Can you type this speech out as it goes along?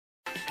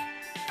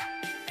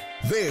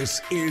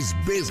This is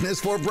Business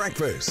for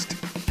Breakfast.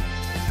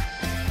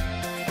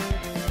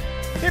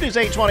 It is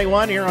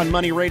 8:21 here on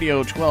Money Radio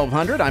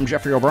 1200. I'm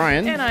Jeffrey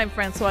O'Brien. And I'm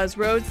Francoise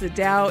Rhodes. The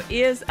Dow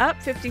is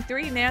up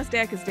 53.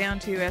 NASDAQ is down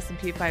 2.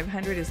 S&P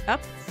 500 is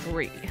up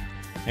 3.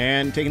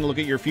 And taking a look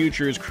at your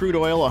futures, crude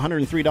oil,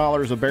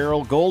 $103 a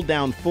barrel. Gold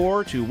down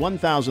 4 to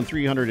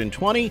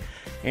 $1,320.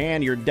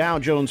 And your Dow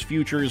Jones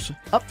futures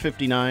up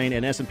 59,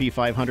 and S&P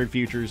 500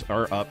 futures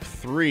are up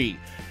 3.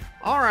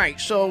 All right,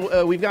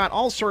 so we've got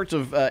all sorts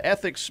of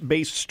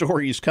ethics-based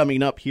stories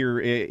coming up here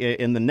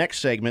in the next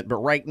segment, but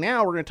right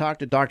now we're going to talk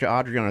to Dr.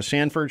 Adriana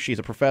Sanford. She's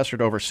a professor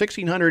to over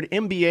 1,600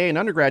 MBA and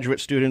undergraduate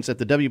students at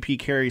the W.P.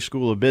 Carey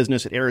School of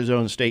Business at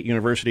Arizona State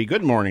University.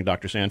 Good morning,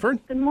 Dr.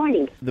 Sanford. Good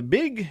morning. The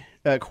big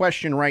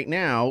question right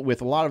now,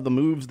 with a lot of the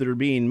moves that are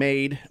being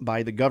made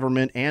by the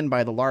government and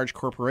by the large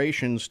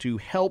corporations to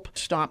help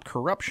stop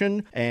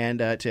corruption and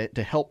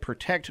to help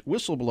protect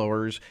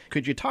whistleblowers,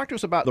 could you talk to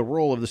us about the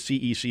role of the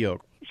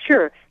CECO?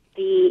 Sure.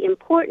 The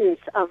importance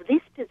of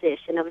this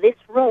position, of this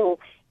role,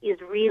 is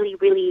really,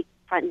 really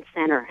front and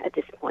center at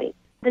this point.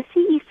 The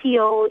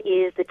CECO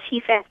is the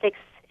Chief Ethics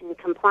and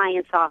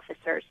Compliance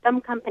Officer.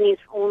 Some companies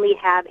only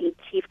have a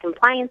Chief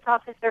Compliance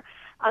Officer.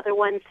 Other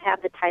ones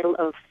have the title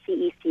of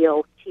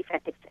CECO, Chief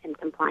Ethics and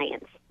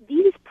Compliance.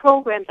 These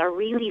programs are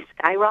really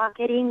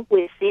skyrocketing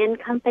within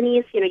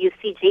companies. You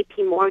see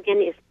J.P.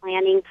 Morgan is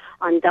planning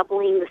on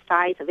doubling the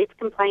size of its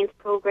compliance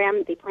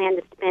program. They plan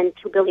to spend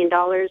 $2 billion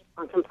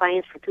on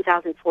compliance for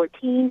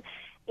 2014.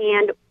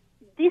 And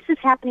this is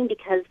happening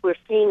because we're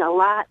seeing a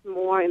lot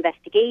more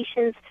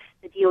investigations.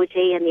 The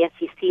DOJ and the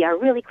SEC are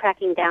really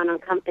cracking down on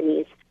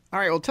companies. All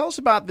right, well, tell us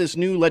about this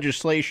new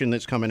legislation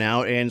that's coming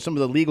out and some of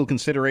the legal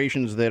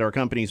considerations that our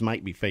companies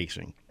might be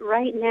facing.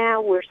 Right now,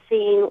 we're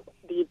seeing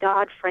the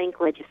Dodd-Frank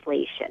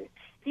legislation.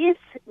 This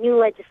new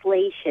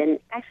legislation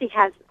actually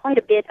has quite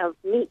a bit of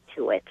meat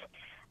to it.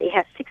 It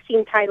has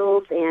 16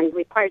 titles and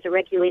requires the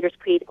regulators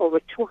create over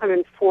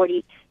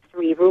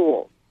 243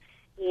 rules.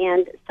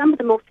 And some of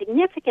the most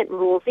significant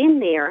rules in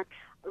there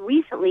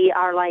recently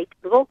are like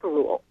the Volcker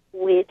Rule,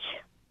 which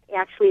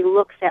actually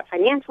looks at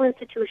financial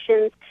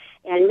institutions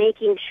and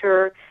making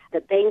sure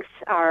that banks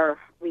are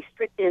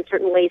restricted in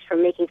certain ways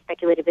from making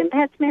speculative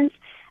investments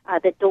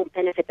that don't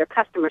benefit their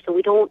customers, so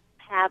we don't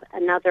have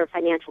another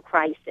financial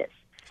crisis.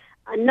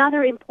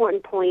 Another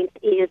important point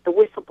is the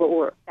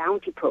whistleblower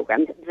bounty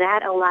program.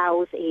 That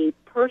allows a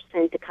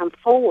person to come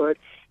forward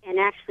and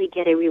actually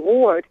get a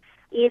reward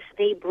if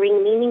they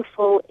bring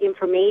meaningful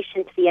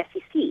information to the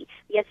SEC.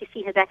 The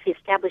SEC has actually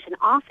established an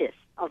office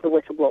of the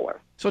whistleblower.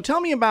 So tell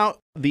me about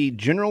the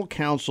General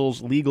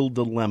Counsel's legal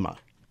dilemma.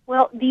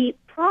 Well, the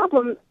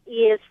problem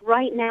is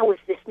right now with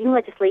this new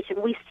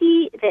legislation, we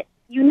see that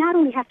you not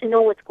only have to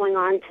know what's going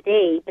on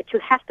today, but you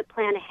have to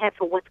plan ahead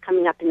for what's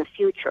coming up in the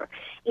future.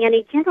 And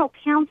a general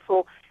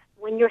counsel,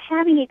 when you're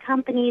having a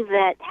company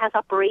that has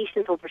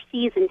operations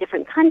overseas in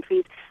different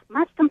countries,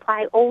 must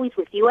comply always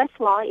with U.S.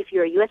 law if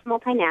you're a U.S.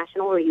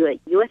 multinational or you're a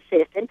U.S.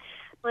 citizen,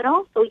 but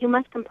also you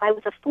must comply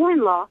with the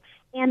foreign law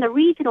and the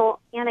regional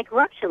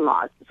anti-corruption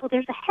laws. So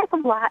there's a heck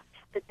of a lot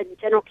that the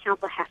general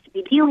counsel has to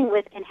be dealing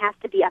with and has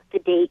to be up to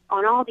date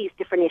on all these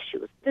different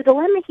issues. The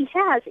dilemma he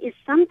has is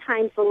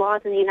sometimes the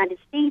laws in the United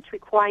States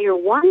require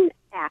one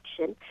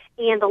action,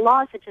 and the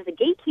laws such as the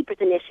Gatekeepers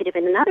Initiative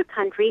in another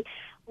country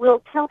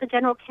will tell the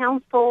general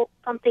counsel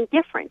something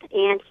different,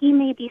 and he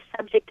may be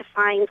subject to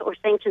fines or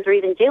sanctions or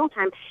even jail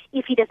time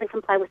if he doesn't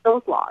comply with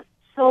those laws.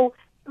 So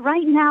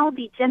right now,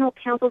 the general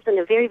counsel is in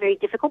a very, very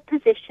difficult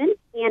position,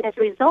 and as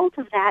a result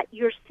of that,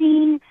 you're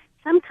seeing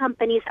some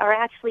companies are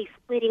actually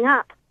splitting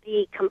up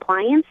the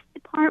compliance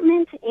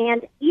department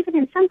and even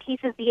in some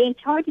cases the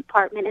HR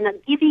department, and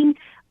giving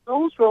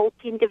those roles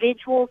to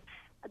individuals,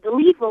 the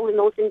lead role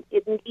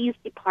in these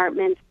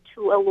departments,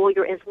 to a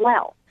lawyer as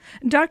well.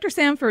 Dr.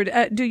 Sanford,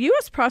 do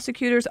U.S.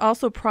 prosecutors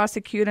also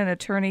prosecute an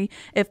attorney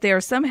if they are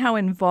somehow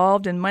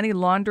involved in money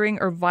laundering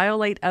or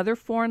violate other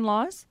foreign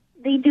laws?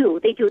 They do.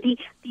 The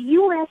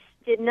U.S.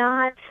 did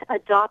not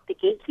adopt the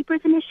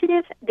Gatekeepers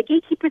Initiative. The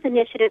Gatekeepers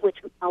Initiative, which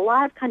a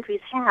lot of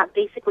countries have,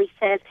 basically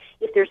says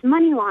if there's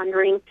money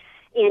laundering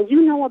and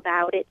you know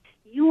about it,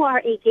 you are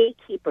a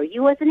gatekeeper.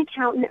 You as an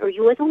accountant or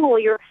you as a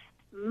lawyer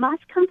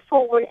must come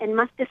forward and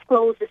must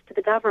disclose this to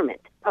the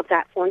government of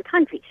that foreign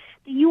country.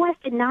 The U.S.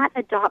 did not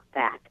adopt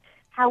that.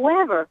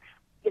 However,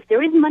 if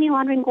there is money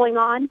laundering going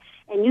on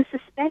and you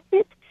suspect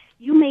it,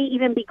 you may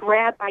even be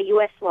grabbed by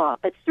U.S. law,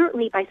 but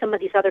certainly by some of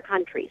these other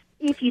countries,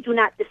 if you do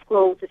not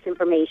disclose this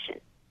information.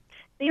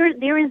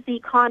 There is the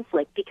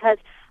conflict, because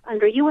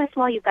under U.S.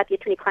 law, you've got the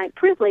attorney-client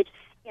privilege,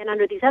 and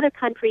under these other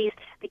countries,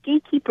 the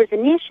Gatekeepers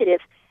Initiative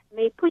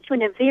may put you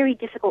in a very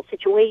difficult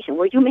situation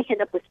where you may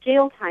end up with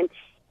jail time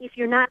if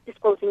you're not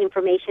disclosing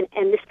information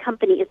and this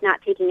company is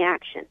not taking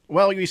action.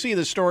 Well, you see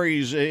the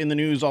stories in the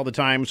news all the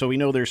time, so we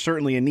know there's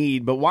certainly a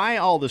need. But why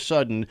all of a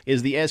sudden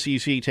is the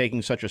SEC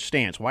taking such a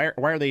stance? Why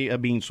are they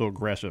being so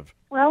aggressive?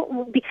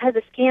 Well, because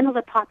the scandals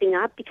are popping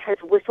up, because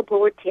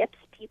whistleblower tips,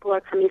 people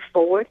are coming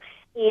forward,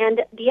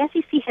 And the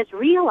SEC has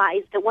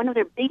realized that one of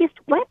their biggest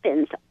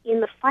weapons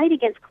in the fight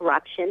against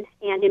corruption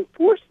and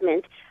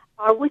enforcement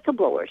are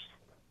whistleblowers.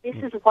 This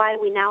is why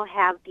we now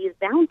have these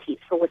bounties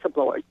for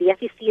whistleblowers. The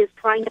SEC is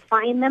trying to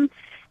find them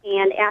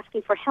and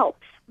asking for help.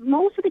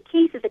 Most of the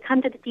cases that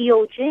come to the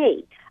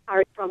DOJ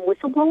are from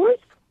whistleblowers.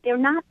 They're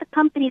not the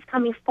companies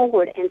coming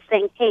forward and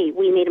saying, hey,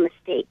 we made a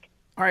mistake.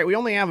 All right, we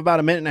only have about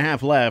a minute and a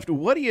half left.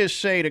 What do you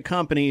say to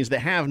companies that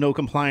have no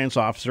compliance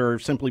officer or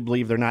simply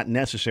believe they're not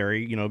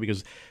necessary,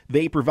 because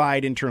they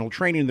provide internal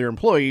training to their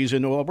employees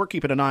and, well, we're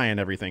keeping an eye on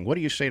everything? What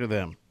do you say to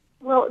them?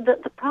 Well,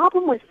 the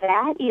problem with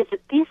that is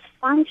that this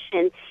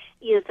function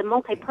is a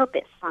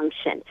multi-purpose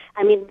function.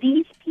 I mean,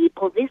 these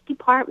people, this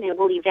department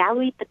will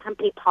evaluate the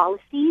company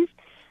policies,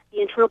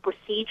 the internal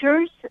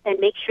procedures, and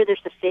make sure they're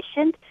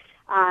sufficient.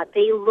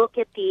 They look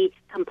at the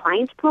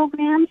compliance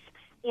programs,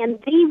 and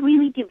they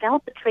really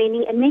develop the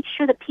training and make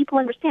sure that people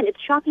understand. It's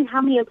shocking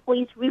how many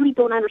employees really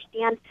don't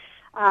understand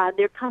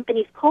their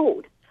company's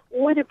code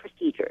or their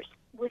procedures.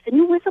 With the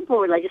new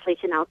whistleblower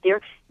legislation out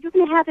there, you're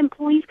going to have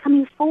employees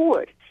coming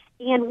forward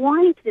and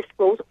wanting to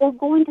disclose or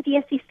going to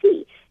the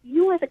SEC.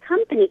 You as a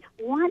company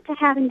want to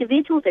have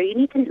individuals there. You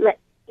need to let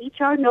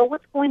HR know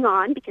what's going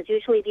on, because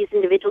usually these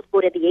individuals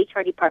go to the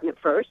HR department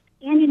first,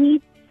 and you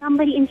need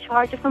somebody in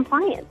charge of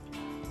compliance.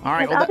 All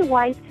right. Because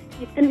otherwise,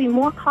 it's going to be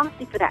more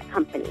costly for that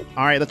company.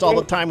 All right, that's all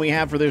the time we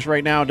have for this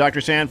right now.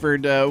 Dr.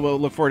 Sanford, we'll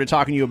look forward to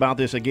talking to you about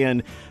this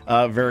again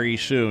very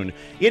soon.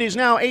 It is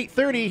now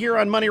 8:30 here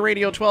on Money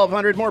Radio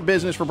 1200. More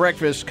business for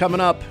breakfast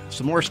coming up.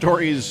 Some more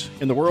stories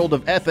in the world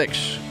of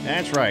ethics.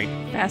 That's right.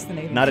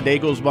 Fascinating. Not a day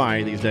goes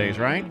by these days,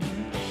 right?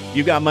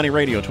 You've got Money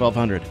Radio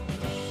 1200.